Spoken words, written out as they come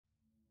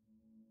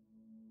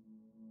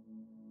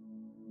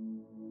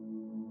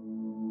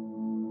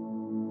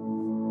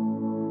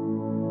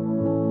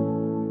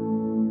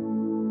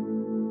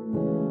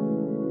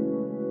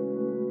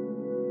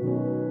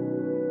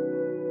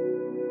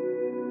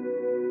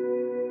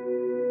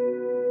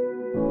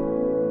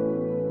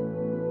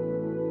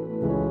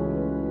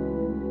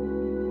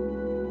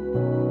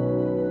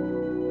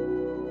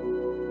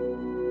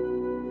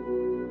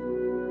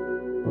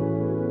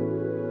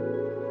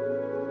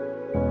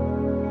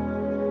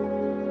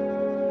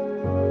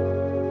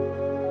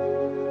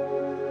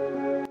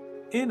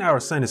In our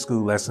Sunday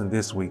school lesson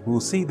this week,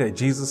 we'll see that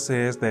Jesus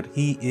says that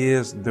he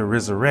is the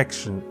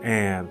resurrection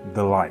and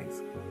the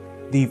life.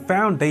 The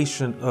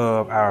foundation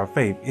of our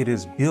faith, it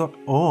is built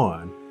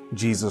on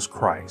Jesus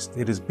Christ.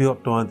 It is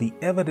built on the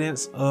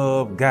evidence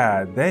of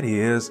God, that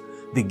is,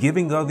 the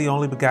giving of the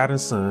only begotten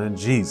Son,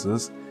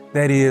 Jesus,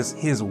 that is,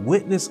 his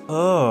witness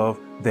of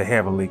the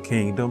heavenly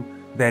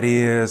kingdom, that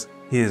is,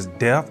 his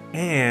death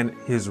and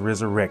his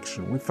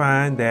resurrection. We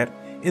find that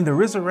in the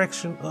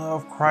resurrection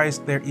of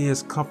Christ, there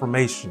is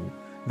confirmation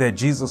that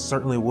Jesus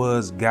certainly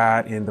was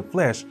God in the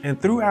flesh.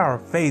 And through our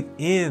faith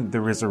in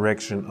the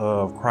resurrection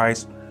of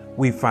Christ,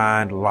 we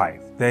find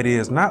life. That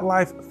is not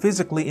life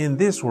physically in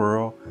this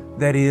world,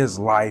 that is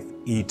life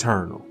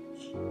eternal.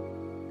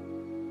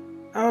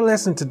 Our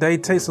lesson today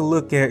takes a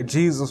look at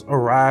Jesus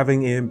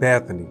arriving in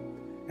Bethany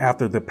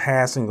after the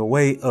passing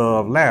away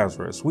of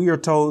Lazarus. We are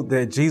told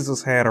that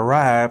Jesus had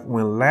arrived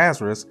when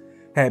Lazarus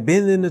had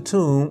been in the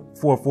tomb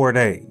for 4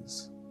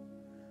 days.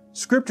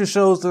 Scripture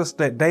shows us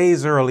that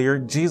days earlier,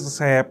 Jesus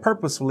had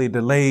purposefully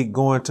delayed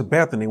going to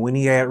Bethany when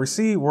he had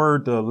received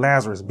word of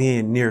Lazarus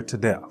being near to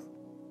death.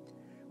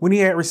 When he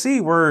had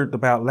received word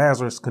about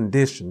Lazarus'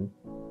 condition,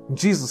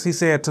 Jesus, he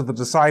said to the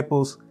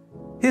disciples,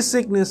 "His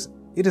sickness,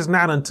 it is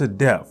not unto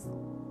death,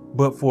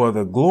 but for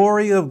the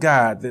glory of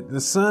God, that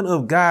the Son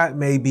of God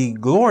may be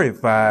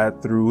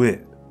glorified through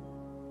it."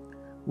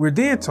 We're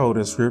then told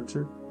in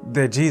Scripture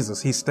that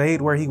Jesus, he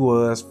stayed where he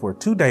was for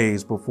 2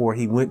 days before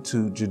he went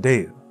to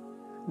Judea.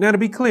 Now, to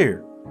be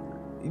clear,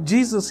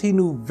 Jesus, he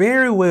knew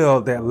very well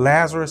that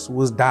Lazarus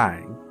was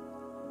dying,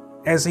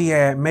 as he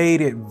had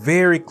made it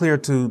very clear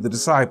to the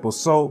disciples.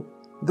 So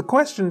the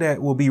question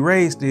that will be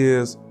raised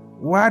is,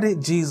 why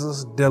did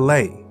Jesus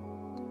delay?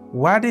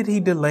 Why did he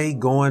delay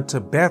going to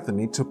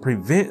Bethany to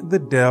prevent the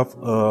death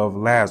of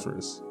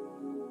Lazarus?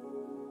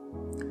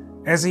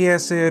 As he had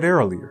said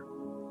earlier,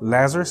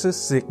 Lazarus'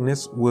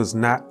 sickness was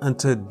not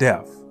unto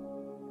death.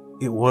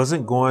 It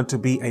wasn't going to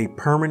be a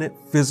permanent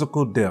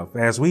physical death.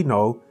 As we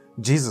know,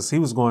 Jesus, he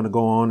was going to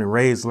go on and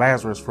raise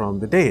Lazarus from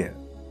the dead.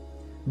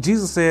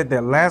 Jesus said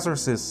that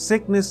Lazarus'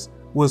 sickness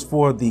was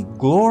for the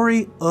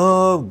glory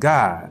of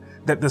God,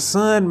 that the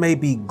Son may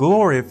be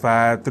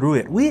glorified through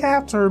it. We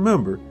have to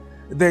remember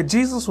that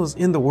Jesus was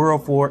in the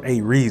world for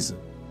a reason.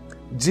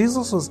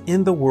 Jesus was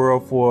in the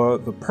world for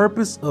the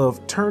purpose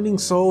of turning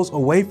souls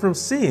away from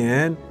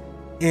sin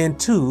and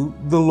to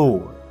the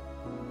Lord.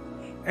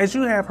 As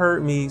you have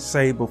heard me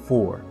say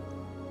before,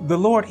 the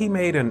Lord, he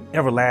made an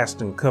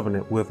everlasting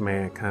covenant with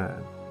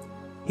mankind.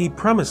 He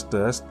promised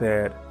us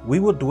that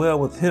we will dwell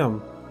with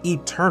him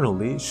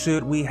eternally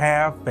should we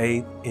have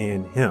faith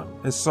in him.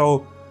 And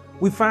so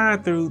we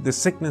find through the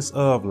sickness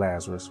of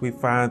Lazarus, we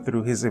find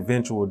through his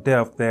eventual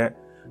death that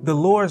the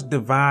Lord's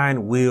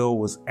divine will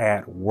was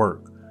at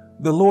work.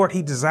 The Lord,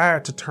 he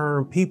desired to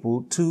turn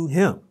people to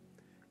him.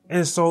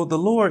 And so the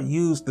Lord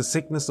used the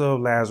sickness of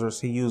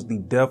Lazarus, he used the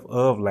death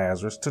of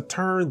Lazarus to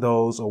turn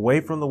those away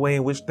from the way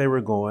in which they were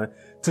going,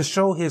 to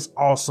show his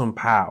awesome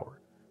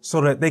power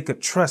so that they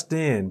could trust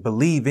in,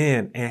 believe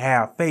in, and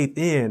have faith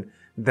in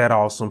that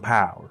awesome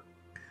power.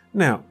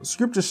 Now,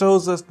 Scripture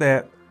shows us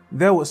that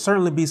there would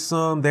certainly be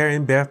some there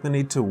in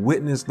Bethany to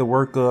witness the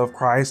work of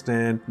Christ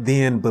and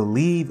then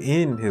believe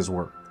in his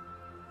work.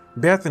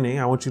 Bethany,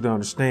 I want you to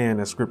understand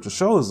that Scripture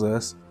shows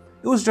us,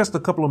 it was just a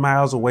couple of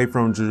miles away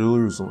from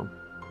Jerusalem.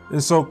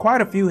 And so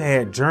quite a few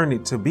had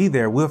journeyed to be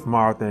there with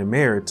Martha and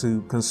Mary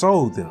to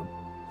console them,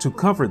 to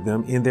comfort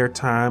them in their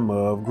time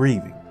of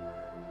grieving.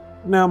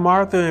 Now,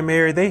 Martha and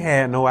Mary, they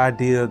had no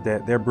idea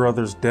that their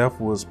brother's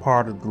death was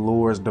part of the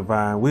Lord's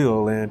divine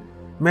will. And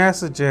may I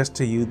suggest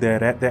to you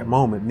that at that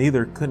moment,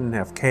 neither couldn't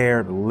have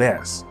cared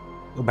less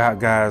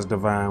about God's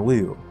divine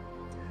will.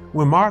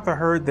 When Martha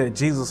heard that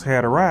Jesus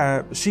had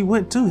arrived, she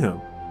went to him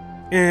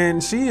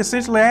and she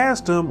essentially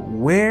asked him,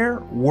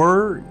 "Where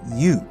were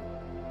you?"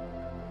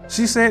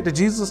 She said to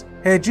Jesus,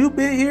 "Had you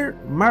been here,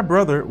 my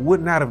brother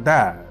would not have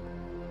died."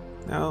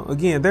 Now,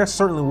 again, there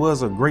certainly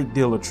was a great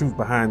deal of truth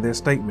behind this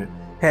statement.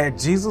 Had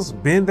Jesus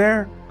been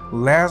there,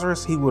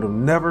 Lazarus, he would have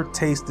never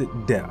tasted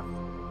death.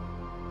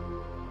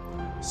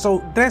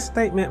 So that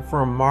statement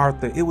from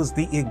Martha, it was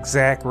the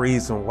exact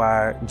reason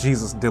why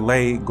Jesus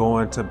delayed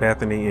going to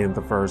Bethany in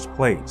the first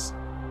place.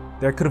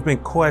 There could have been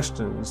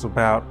questions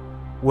about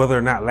whether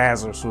or not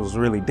Lazarus was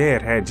really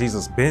dead had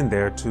Jesus been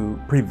there to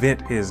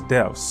prevent his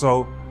death.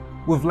 So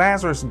with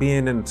Lazarus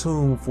being in the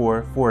tomb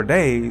for 4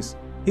 days,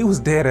 he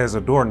was dead as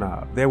a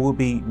doorknob. There would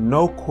be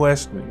no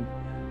questioning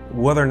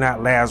whether or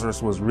not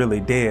Lazarus was really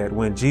dead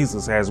when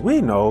Jesus, as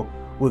we know,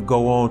 would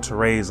go on to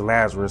raise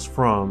Lazarus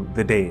from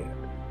the dead.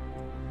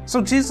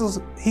 So Jesus,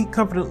 he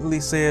confidently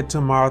said to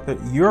Martha,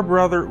 "Your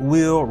brother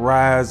will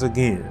rise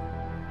again."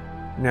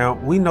 Now,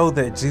 we know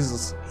that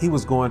Jesus, he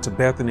was going to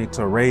Bethany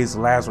to raise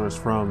Lazarus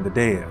from the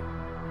dead.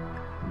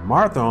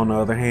 Martha, on the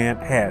other hand,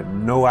 had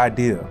no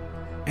idea.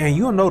 And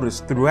you'll notice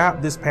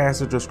throughout this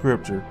passage of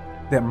Scripture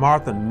that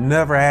Martha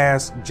never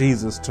asked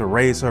Jesus to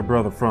raise her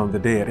brother from the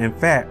dead. In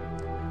fact,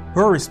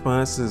 her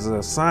response is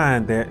a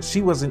sign that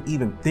she wasn't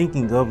even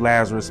thinking of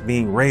Lazarus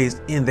being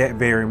raised in that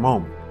very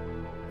moment.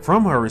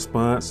 From her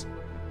response,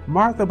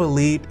 Martha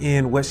believed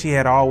in what she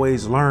had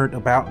always learned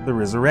about the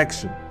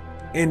resurrection.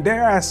 And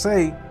dare I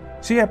say,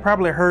 she had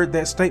probably heard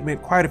that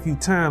statement quite a few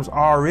times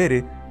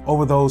already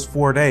over those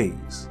 4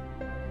 days.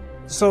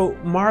 So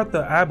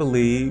Martha, I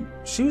believe,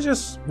 she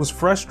just was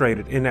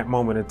frustrated in that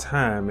moment in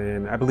time.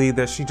 And I believe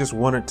that she just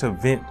wanted to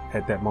vent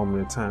at that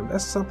moment in time.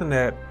 That's something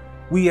that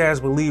we as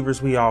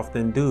believers, we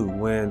often do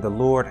when the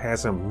Lord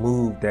hasn't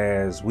moved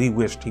as we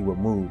wished he would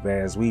move,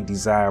 as we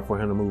desire for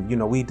him to move. You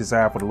know, we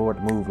desire for the Lord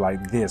to move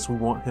like this. We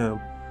want him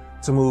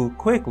to move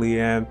quickly.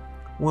 And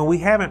when we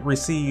haven't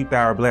received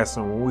our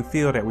blessing, when we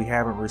feel that we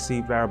haven't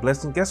received our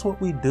blessing, guess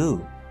what we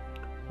do?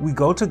 We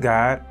go to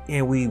God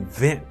and we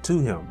vent to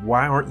him.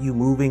 Why aren't you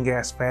moving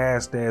as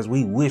fast as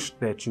we wish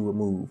that you would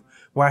move?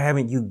 Why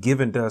haven't you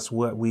given us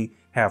what we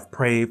have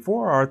prayed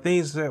for, or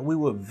things that we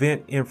would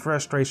vent in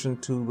frustration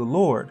to the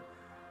Lord?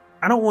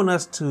 I don't want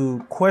us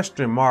to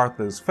question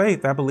Martha's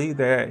faith. I believe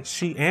that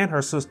she and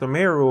her sister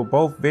Mary were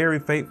both very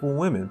faithful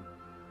women.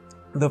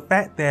 The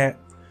fact that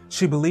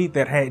she believed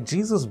that had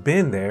Jesus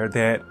been there,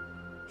 that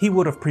he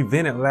would have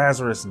prevented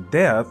Lazarus'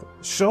 death,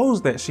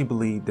 shows that she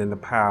believed in the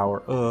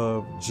power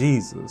of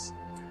Jesus.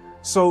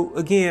 So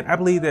again, I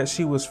believe that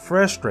she was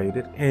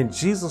frustrated and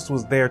Jesus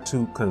was there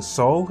to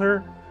console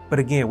her. But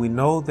again, we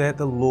know that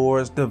the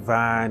Lord's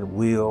divine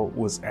will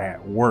was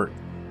at work.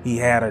 He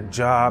had a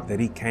job that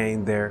he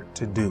came there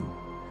to do.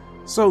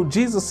 So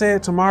Jesus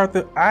said to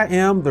Martha, I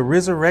am the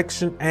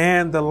resurrection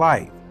and the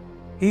life.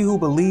 He who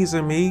believes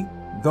in me,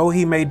 though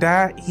he may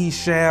die, he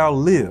shall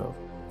live.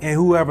 And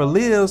whoever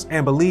lives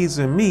and believes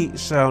in me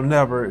shall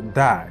never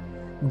die.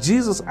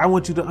 Jesus, I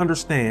want you to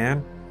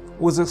understand,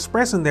 was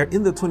expressing there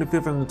in the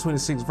 25th and the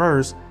 26th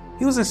verse.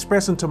 He was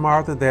expressing to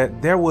Martha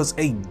that there was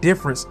a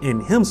difference in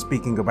him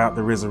speaking about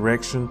the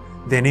resurrection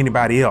than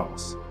anybody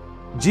else.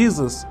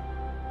 Jesus,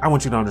 I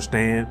want you to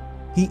understand,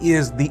 he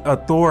is the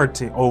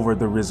authority over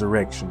the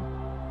resurrection.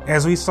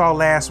 As we saw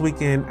last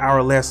week in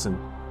our lesson,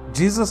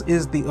 Jesus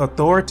is the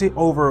authority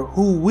over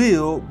who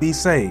will be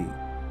saved.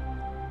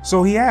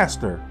 So he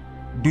asked her,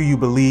 do you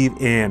believe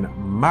in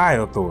my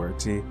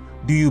authority?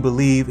 Do you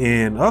believe,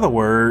 in other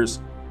words,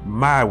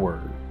 my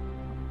word?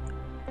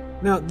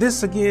 Now,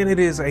 this again, it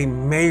is a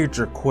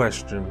major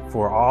question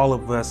for all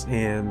of us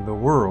in the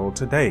world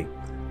today.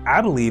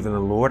 I believe in the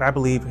Lord. I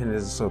believe in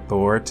his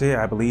authority.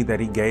 I believe that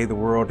he gave the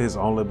world his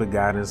only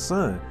begotten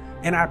son.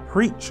 And I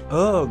preach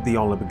of the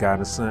only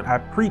begotten son. I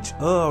preach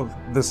of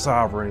the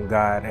sovereign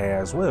God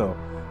as well.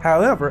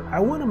 However, I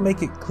want to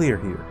make it clear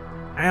here.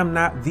 I am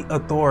not the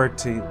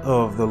authority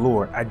of the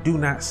Lord. I do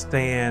not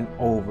stand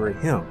over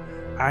him.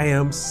 I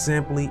am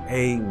simply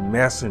a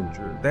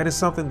messenger. That is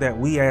something that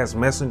we as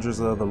messengers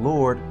of the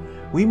Lord,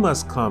 we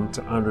must come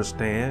to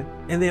understand.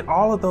 And then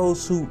all of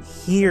those who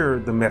hear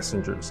the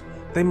messengers,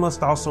 they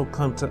must also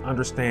come to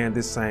understand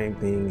this same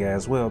thing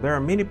as well. There are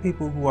many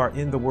people who are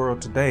in the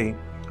world today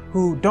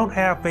who don't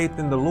have faith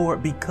in the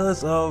Lord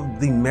because of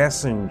the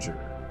messenger.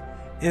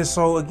 And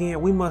so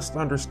again, we must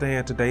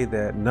understand today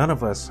that none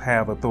of us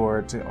have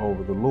authority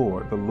over the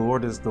Lord. The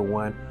Lord is the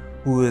one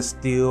who is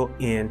still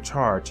in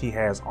charge. He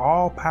has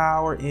all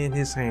power in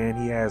his hand.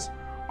 He has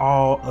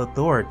all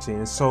authority.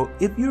 And so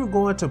if you're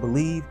going to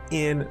believe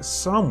in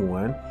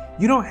someone,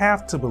 you don't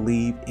have to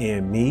believe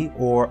in me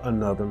or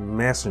another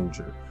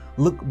messenger.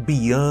 Look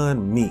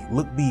beyond me.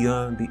 Look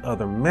beyond the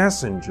other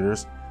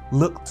messengers.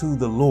 Look to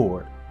the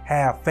Lord.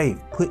 Have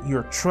faith. Put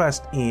your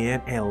trust in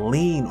and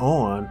lean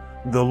on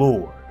the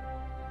Lord.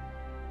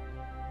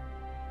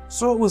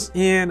 So it was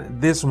in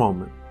this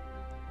moment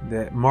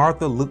that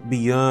Martha looked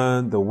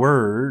beyond the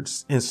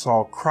words and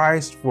saw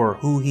Christ for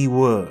who he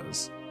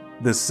was,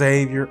 the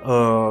Savior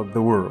of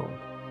the world.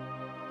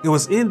 It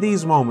was in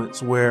these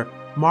moments where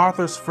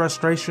Martha's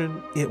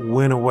frustration, it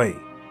went away.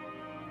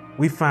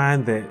 We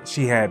find that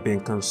she had been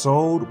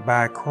consoled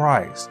by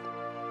Christ.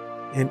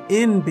 And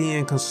in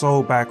being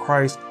consoled by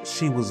Christ,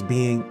 she was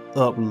being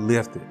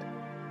uplifted.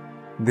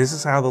 This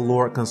is how the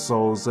Lord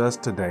consoles us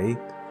today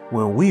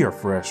when we are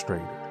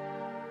frustrated.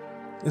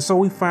 And so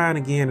we find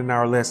again in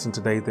our lesson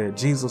today that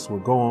Jesus will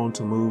go on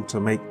to move to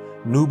make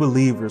new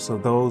believers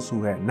of those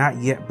who had not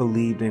yet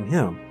believed in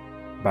him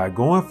by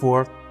going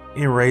forth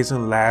and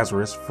raising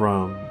Lazarus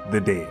from the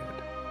dead.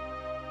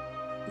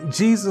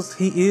 Jesus,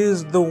 he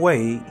is the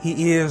way,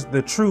 he is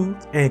the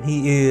truth, and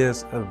he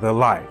is the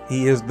life.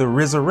 He is the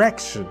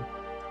resurrection.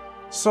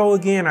 So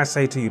again, I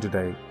say to you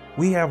today,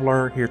 we have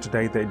learned here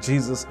today that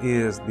Jesus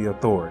is the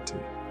authority.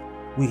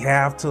 We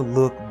have to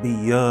look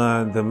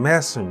beyond the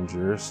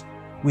messengers.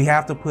 We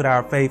have to put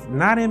our faith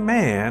not in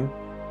man.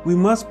 We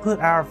must put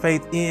our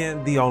faith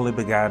in the only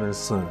begotten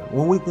Son.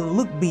 When we can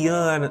look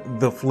beyond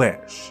the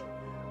flesh,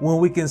 when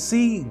we can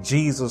see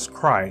Jesus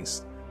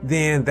Christ,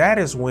 then that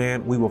is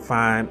when we will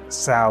find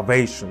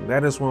salvation.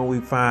 That is when we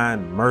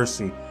find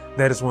mercy.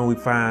 That is when we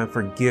find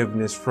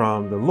forgiveness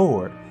from the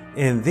Lord.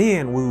 And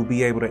then we will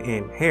be able to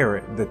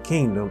inherit the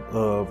kingdom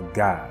of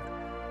God.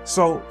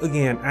 So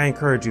again, I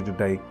encourage you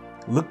today,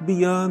 look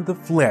beyond the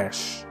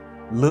flesh,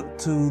 look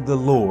to the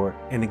Lord.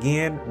 And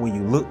again, when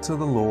you look to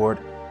the Lord,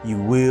 you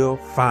will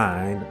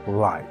find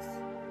life.